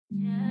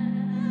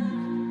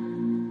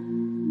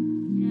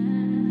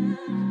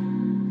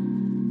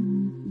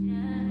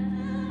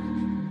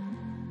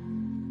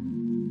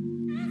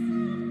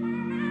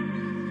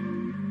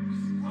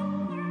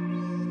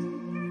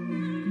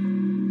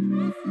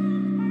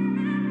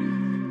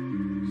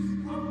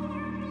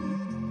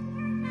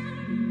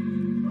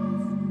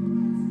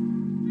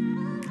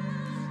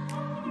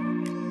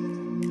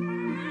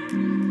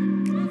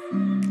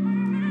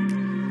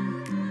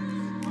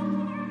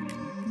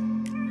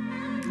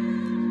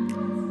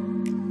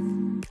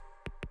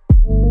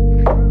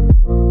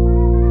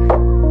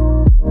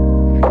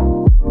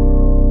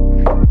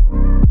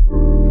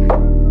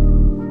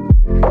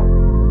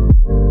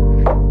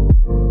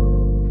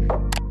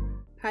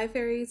Hi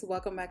fairies,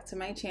 welcome back to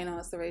my channel.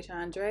 It's Laurasia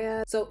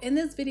Andrea. So in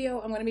this video,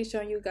 I'm going to be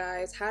showing you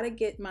guys how to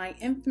get my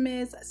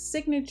infamous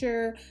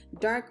signature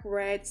dark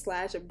red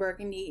 /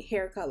 burgundy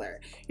hair color.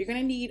 You're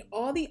going to need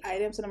all the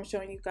items that I'm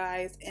showing you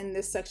guys in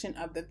this section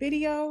of the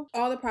video.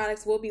 All the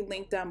products will be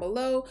linked down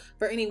below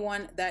for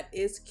anyone that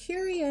is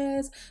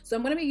curious. So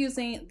I'm going to be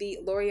using the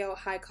L'Oreal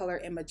High Color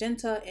in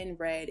magenta and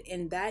red,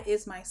 and that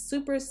is my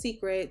super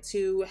secret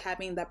to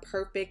having the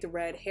perfect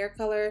red hair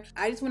color.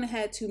 I just went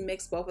ahead to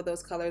mix both of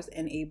those colors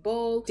in a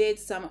bowl. Did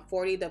some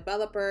 40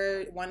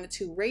 developer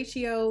 1:2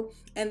 ratio,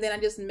 and then I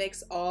just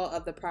mix all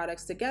of the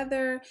products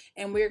together,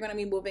 and we're going to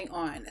be moving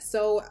on.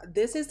 So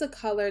this is the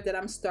color that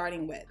I'm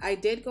starting with. I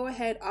did go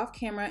ahead off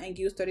camera and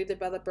use 30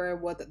 developer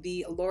with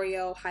the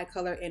L'Oreal High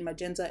Color in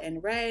magenta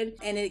and red,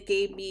 and it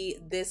gave me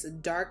this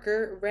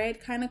darker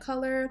red kind of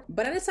color,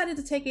 but I decided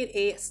to take it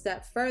a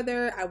step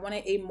further. I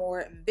wanted a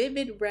more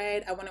vivid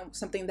red. I wanted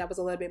something that was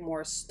a little bit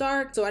more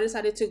stark, so I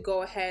decided to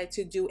go ahead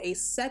to do a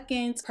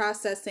second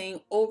processing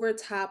over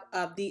top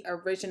of the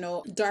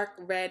original dark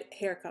red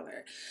hair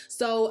color.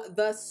 So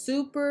the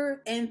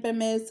super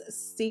infamous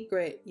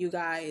secret, you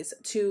guys,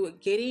 to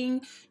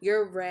getting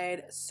your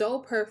red so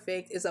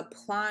perfect is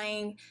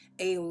applying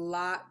a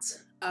lot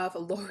of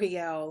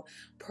L'Oreal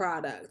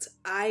product.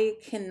 I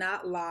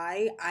cannot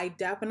lie, I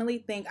definitely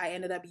think I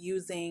ended up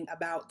using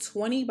about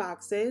 20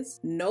 boxes.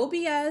 No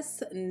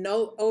BS,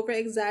 no over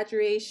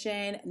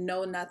exaggeration,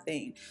 no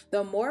nothing.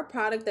 The more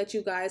product that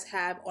you guys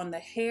have on the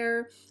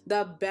hair,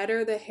 the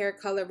better the hair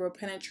color will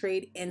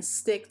penetrate and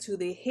stick to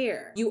the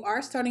hair. You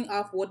are starting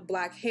off with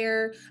black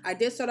hair. I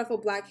did start off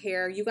with black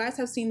hair. You guys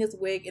have seen this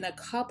wig in a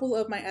couple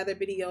of my other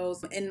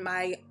videos in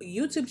my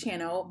YouTube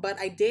channel, but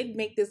I did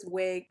make this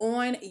wig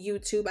on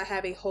YouTube. I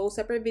have a whole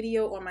separate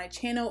video on my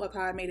channel of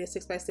how I made a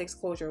 6x6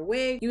 closure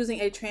wig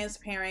using a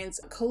transparent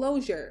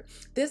closure.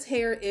 This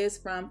hair is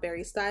from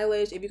Fairyy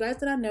Stylish. If you guys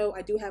did not know,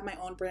 I do have my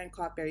own brand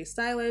called Fairyy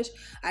Stylish.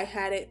 I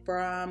had it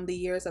from the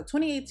years of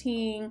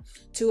 2018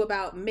 to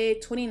about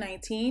mid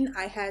 2019.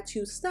 I had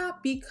to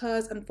stop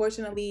because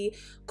unfortunately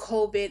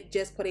COVID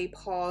just put a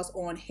pause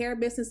on hair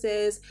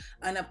businesses,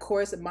 and of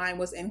course mine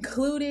was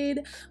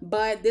included.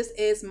 But this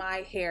is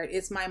my hair.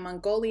 It's my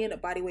Mongolian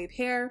body wave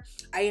hair.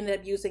 I ended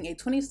up using a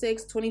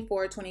 26,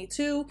 24,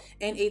 22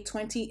 and a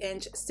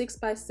 20-inch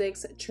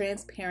 6x6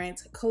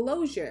 transparent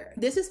closure.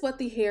 This is what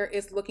the hair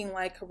is looking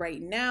like right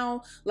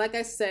now. Like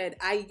I said,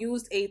 I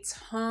used a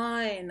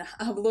ton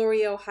of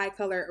L'Oreal High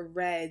Color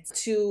reds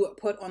to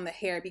put on the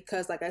hair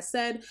because, like I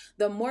said,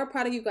 the more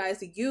product you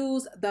guys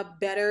use, the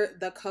better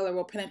the color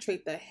will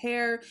penetrate the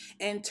hair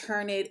and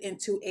turn it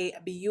into a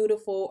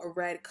beautiful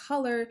red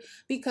color,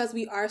 because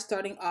we are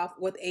starting off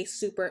with a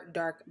super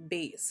dark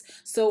base.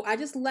 So I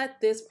just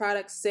let this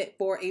product sit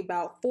for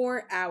about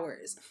 4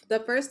 hours. The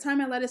first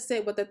time I let it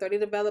sit with the 30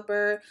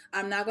 developer,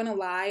 I'm not gonna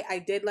lie, I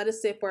did let it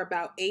sit for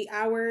about 8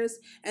 hours,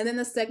 and then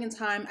the second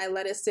time I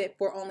let it sit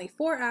for only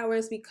 4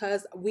 hours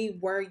because we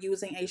were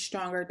using a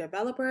stronger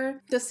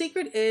developer. The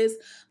secret is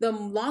the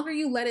longer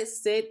you let it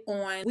sit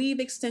on weave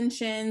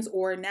extensions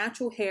or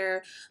natural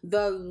hair,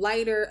 the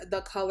lighter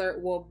the color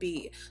will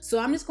be. So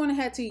I'm just going to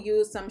have to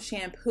use some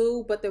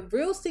shampoo, but the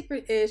real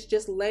secret is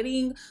just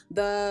letting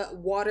the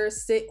water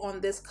sit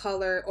on this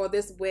color or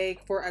this wig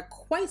for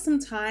quite some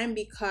time,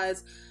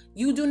 because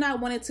you do not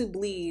want it to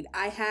bleed.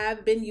 I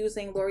have been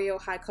using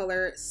L'Oreal High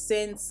Color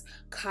since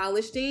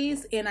college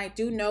days, and I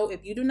do know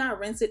if you do not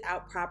rinse it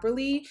out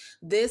properly,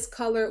 this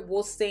color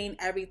will stain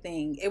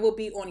everything. It will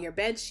be on your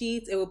bed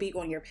sheets, it will be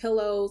on your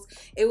pillows,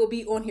 it will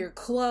be on your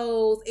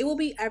clothes, it will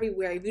be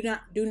everywhere if you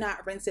do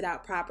not rinse it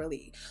out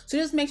properly. So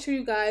just make sure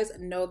you guys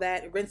know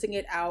that, rinsing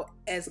it out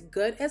as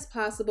good as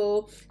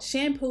possible,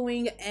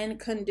 shampooing and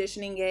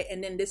conditioning it,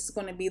 and then this is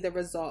going to be the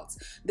results.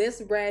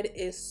 This red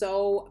is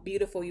so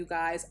beautiful, you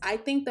guys. I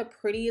think the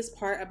prettiest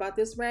part about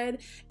this red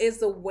is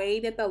the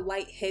way that the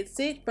light hits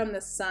it from the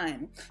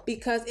sun,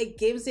 because it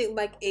gives it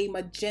like a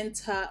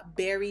magenta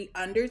berry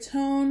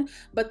undertone,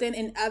 but then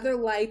in other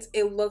lights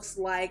it looks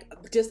like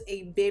just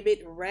a vivid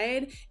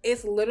red.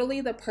 It's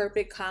literally the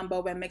perfect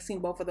combo by mixing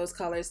both of those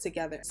colors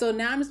together. So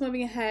now I'm just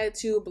moving ahead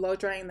to blow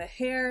drying the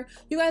hair.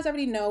 You guys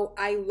already know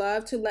I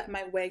love to let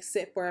my wig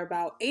sit for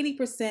about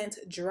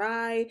 80%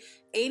 dry,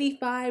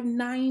 85,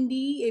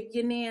 90 if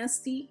you're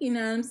nasty, you know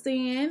what I'm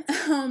saying?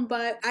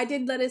 But I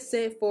did let let it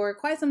sit for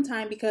quite some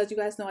time because you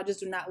guys know I just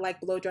do not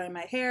like blow drying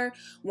my hair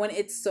when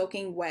it's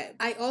soaking wet.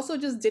 I also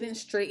just didn't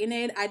straighten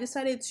it. I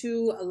decided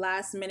to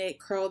last minute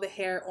curl the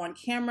hair on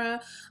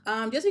camera,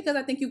 just because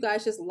I think you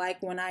guys just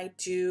like when I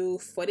do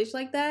footage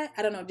like that.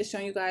 I don't know, just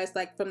showing you guys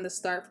like from the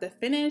start to the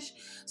finish.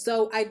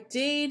 So I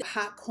did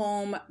hot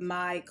comb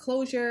my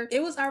closure.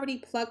 It was already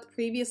plucked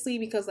previously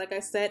because, like I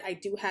said, I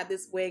do have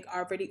this wig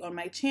already on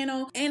my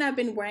channel and I've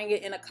been wearing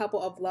it in a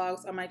couple of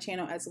vlogs on my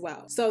channel as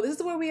well. So this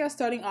is where we are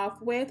starting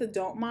off with.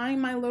 Don't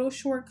mind my little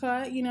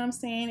shortcut, you know what I'm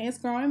saying? It's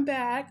growing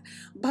back,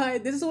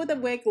 but this is what the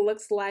wig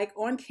looks like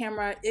on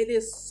camera. It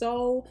is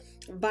so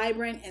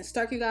vibrant and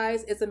stark, you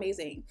guys. It's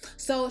amazing.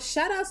 So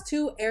shout outs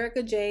to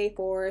Ericka J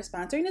for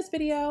sponsoring this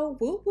video.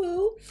 Woo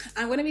woo.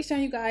 I'm going to be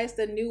showing you guys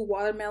the new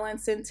watermelon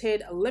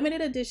scented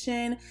limited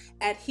edition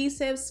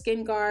adhesive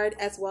skin guard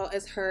as well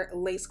as her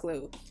lace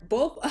glue.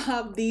 Both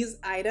of these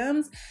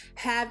items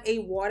have a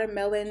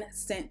watermelon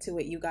scent to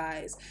it, you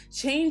guys.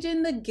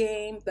 Changing the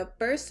game, the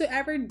first to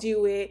ever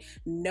do it,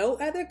 no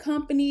other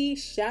company.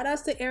 Shout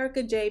outs to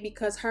Ericka J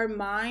because her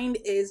mind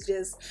is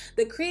just,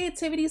 the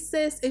creativity,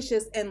 sis, is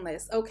just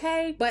endless,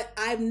 okay? But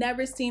I've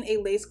never seen a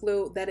lace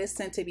glue that is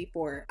scented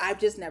before. I've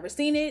just never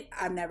seen it.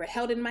 I've never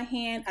held it in my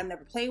hand. I've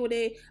never played with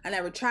it. I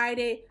never tried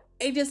it.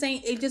 It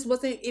just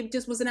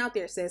wasn't out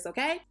there, sis,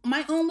 okay?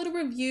 My own little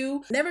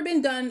review, never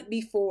been done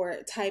before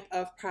type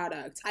of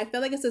product. I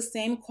feel like it's the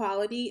same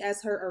quality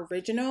as her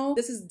original.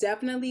 This is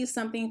definitely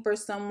something for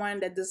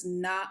someone that does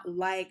not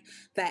like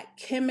that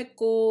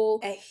chemical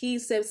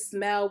adhesive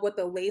smell with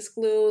the lace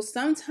glue.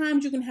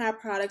 Sometimes you can have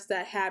products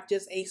that have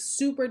just a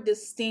super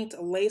distinct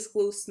lace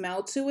glue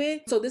smell to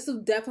it. So this will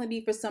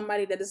definitely be for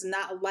somebody that does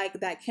not like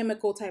that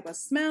chemical type of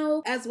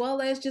smell, as well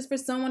as just for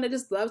someone that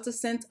just loves the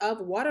scent of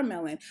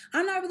watermelon.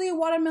 I'm not really a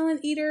watermelon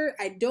eater.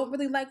 I don't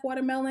really like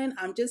watermelon.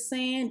 I'm just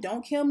saying,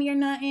 don't kill me or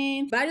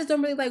nothing, but I just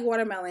don't really like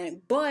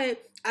watermelon.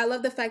 But I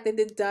love the fact that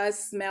it does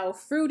smell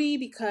fruity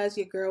because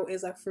your girl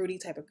is a fruity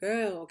type of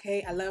girl,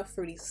 okay? I love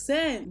fruity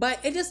scent, but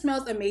it just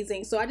smells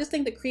amazing. So I just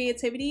think the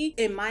creativity,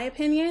 in my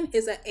opinion,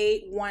 is a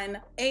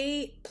A1,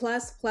 A++,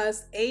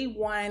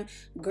 A1.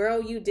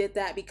 Girl, you did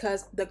that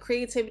because the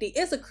creativity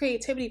is a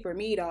creativity for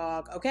me,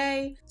 dog,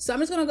 okay? So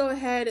I'm just gonna go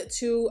ahead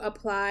to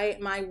apply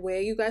my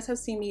wig. You guys have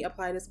seen me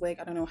apply this wig,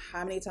 I don't know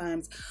how many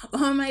times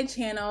on my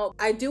channel.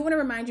 I do want to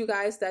remind you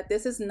guys that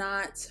this is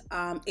not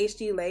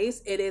HD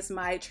lace. It is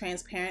my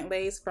transparent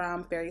lace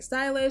from Fairy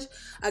Stylish.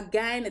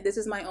 Again, this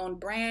is my own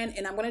brand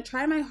and I'm going to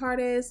try my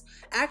hardest.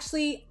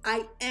 Actually,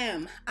 I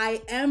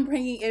am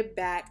bringing it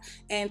back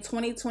in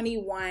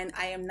 2021.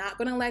 I am not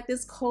going to let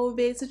this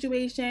COVID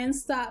situation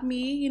stop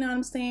me, you know what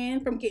I'm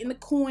saying, from getting the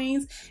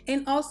coins.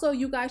 And also,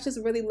 you guys just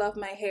really love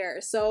my hair.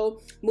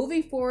 So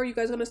moving forward, you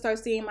guys are going to start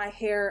seeing my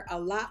hair a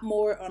lot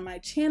more on my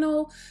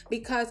channel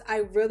because I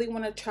really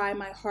want to try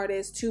my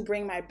hardest to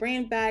bring my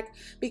brand back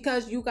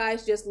because you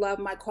guys just love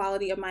my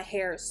quality of my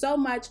hair so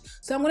much.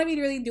 So I'm going to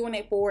be really doing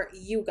it for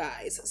you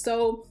guys.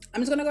 So I'm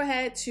just going to go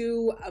ahead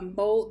to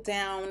mold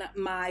down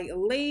my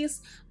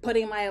lace,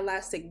 putting my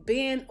elastic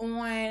band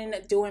on,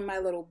 doing my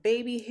little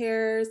baby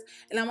hairs,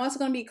 and I'm also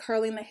going to be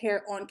curling the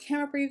hair on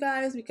camera for you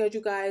guys because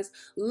you guys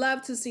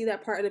love to see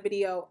that part of the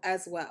video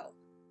as well.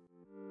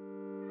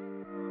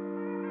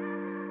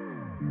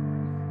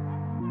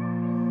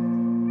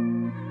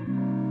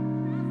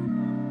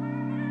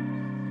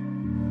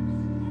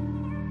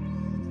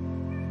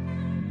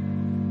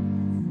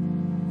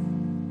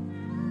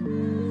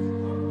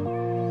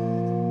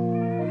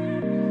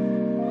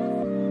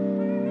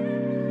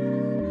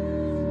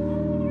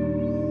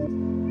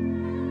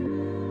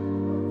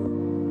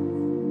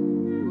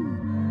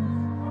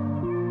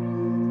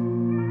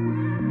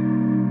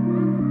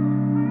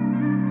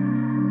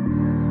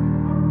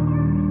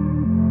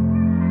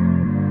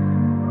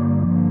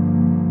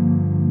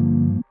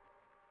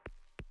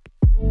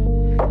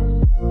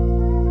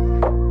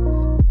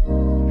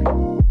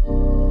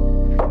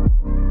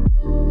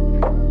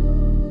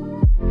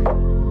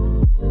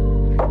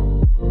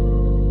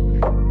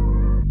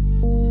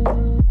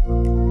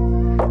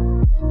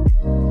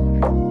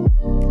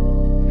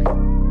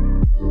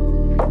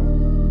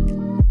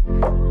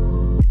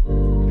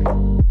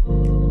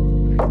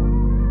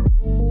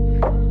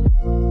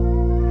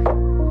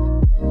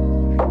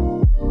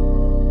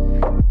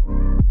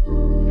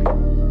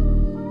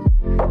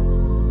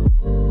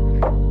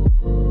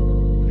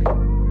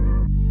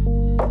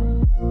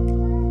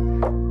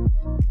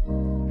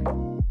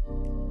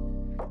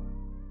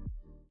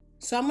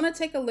 So I'm going to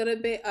take a little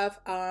bit of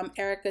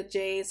Ericka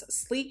J's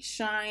Sleek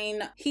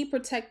Shine Heat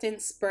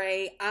Protectant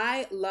Spray.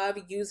 I love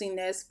using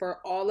this for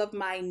all of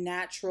my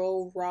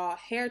natural raw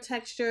hair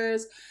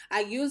textures.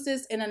 I use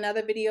this in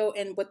another video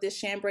and with this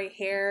chambray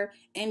hair,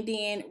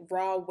 Indian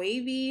raw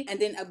wavy, and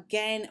then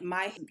again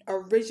my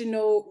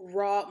original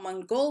raw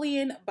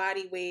Mongolian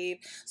body wave.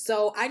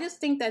 So I just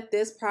think that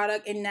this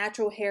product and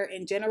natural hair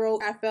in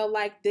general, I feel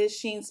like this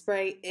sheen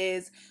spray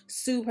is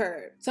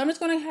superb. So I'm just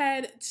going to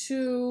head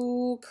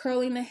to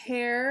curling the hair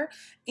Hair.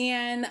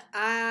 And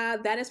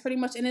that is pretty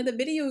much the end of the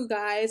video, you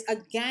guys.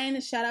 Again,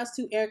 shout outs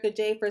to Ericka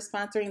J for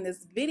sponsoring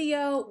this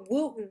video.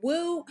 Woo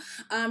woo.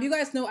 You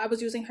guys know I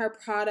was using her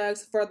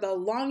products for the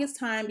longest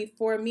time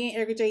before me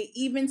and Ericka J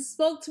even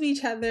spoke to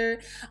each other.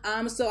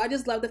 So I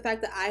just love the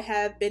fact that I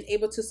have been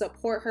able to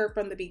support her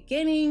from the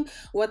beginning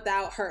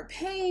without her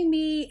paying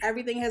me.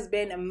 Everything has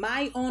been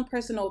my own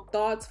personal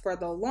thoughts for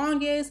the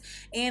longest,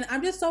 and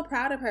I'm just so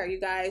proud of her, you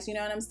guys. You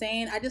know what I'm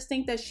saying? I just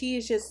think that she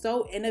is just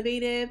so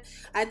innovative.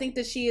 I think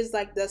that she is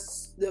like the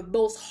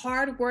most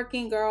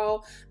hardworking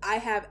girl I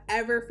have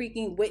ever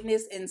freaking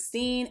witnessed and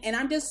seen, and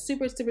I'm just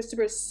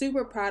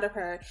super proud of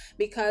her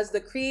because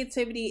the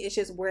creativity is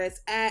just where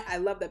it's at. I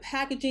love the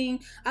packaging,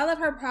 I love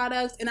her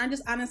products, and I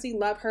just honestly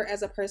love her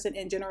as a person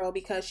in general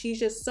because she's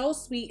just so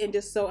sweet and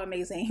just so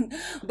amazing.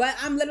 But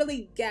I'm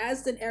literally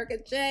gassed in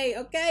Ericka J,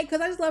 okay,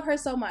 because I just love her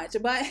so much.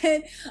 But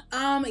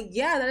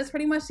yeah, that is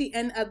pretty much the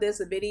end of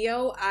this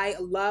video. I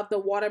love the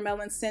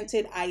watermelon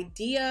scented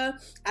idea.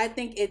 I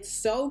think it's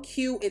so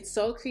cute, it's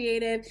so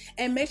creative,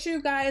 and make sure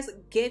you guys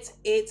get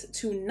it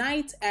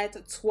tonight at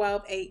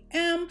 12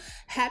 a.m.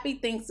 Happy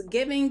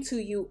Thanksgiving to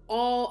you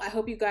all. I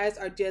hope you guys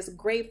are just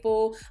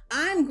grateful.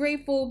 I'm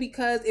grateful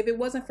because if it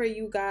wasn't for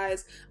you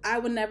guys, I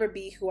would never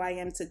be who I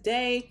am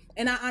today,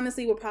 and I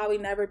honestly would probably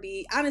never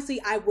be,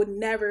 I would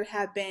never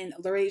have been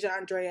Laurasia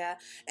Andrea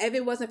if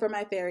it wasn't for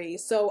my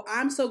fairies. So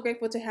I'm so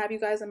grateful to have you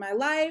guys in my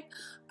life.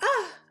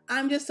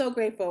 I'm just so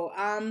grateful.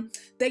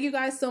 Thank you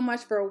guys so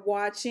much for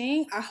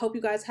watching. I hope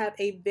you guys have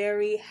a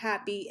very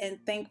happy and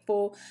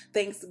thankful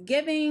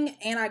Thanksgiving,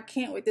 and I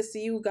can't wait to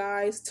see you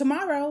guys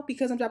tomorrow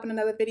because I'm dropping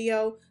another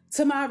video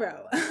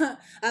tomorrow.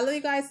 I love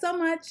you guys so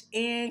much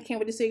and can't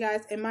wait to see you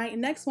guys in my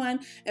next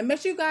one. And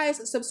make sure you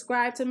guys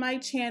subscribe to my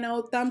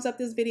channel, thumbs up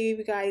this video if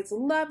you guys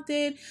loved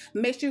it.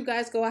 Make sure you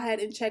guys go ahead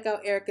and check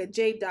out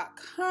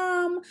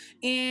erickaj.com,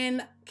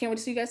 and can't wait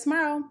to see you guys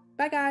tomorrow.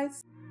 Bye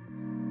guys.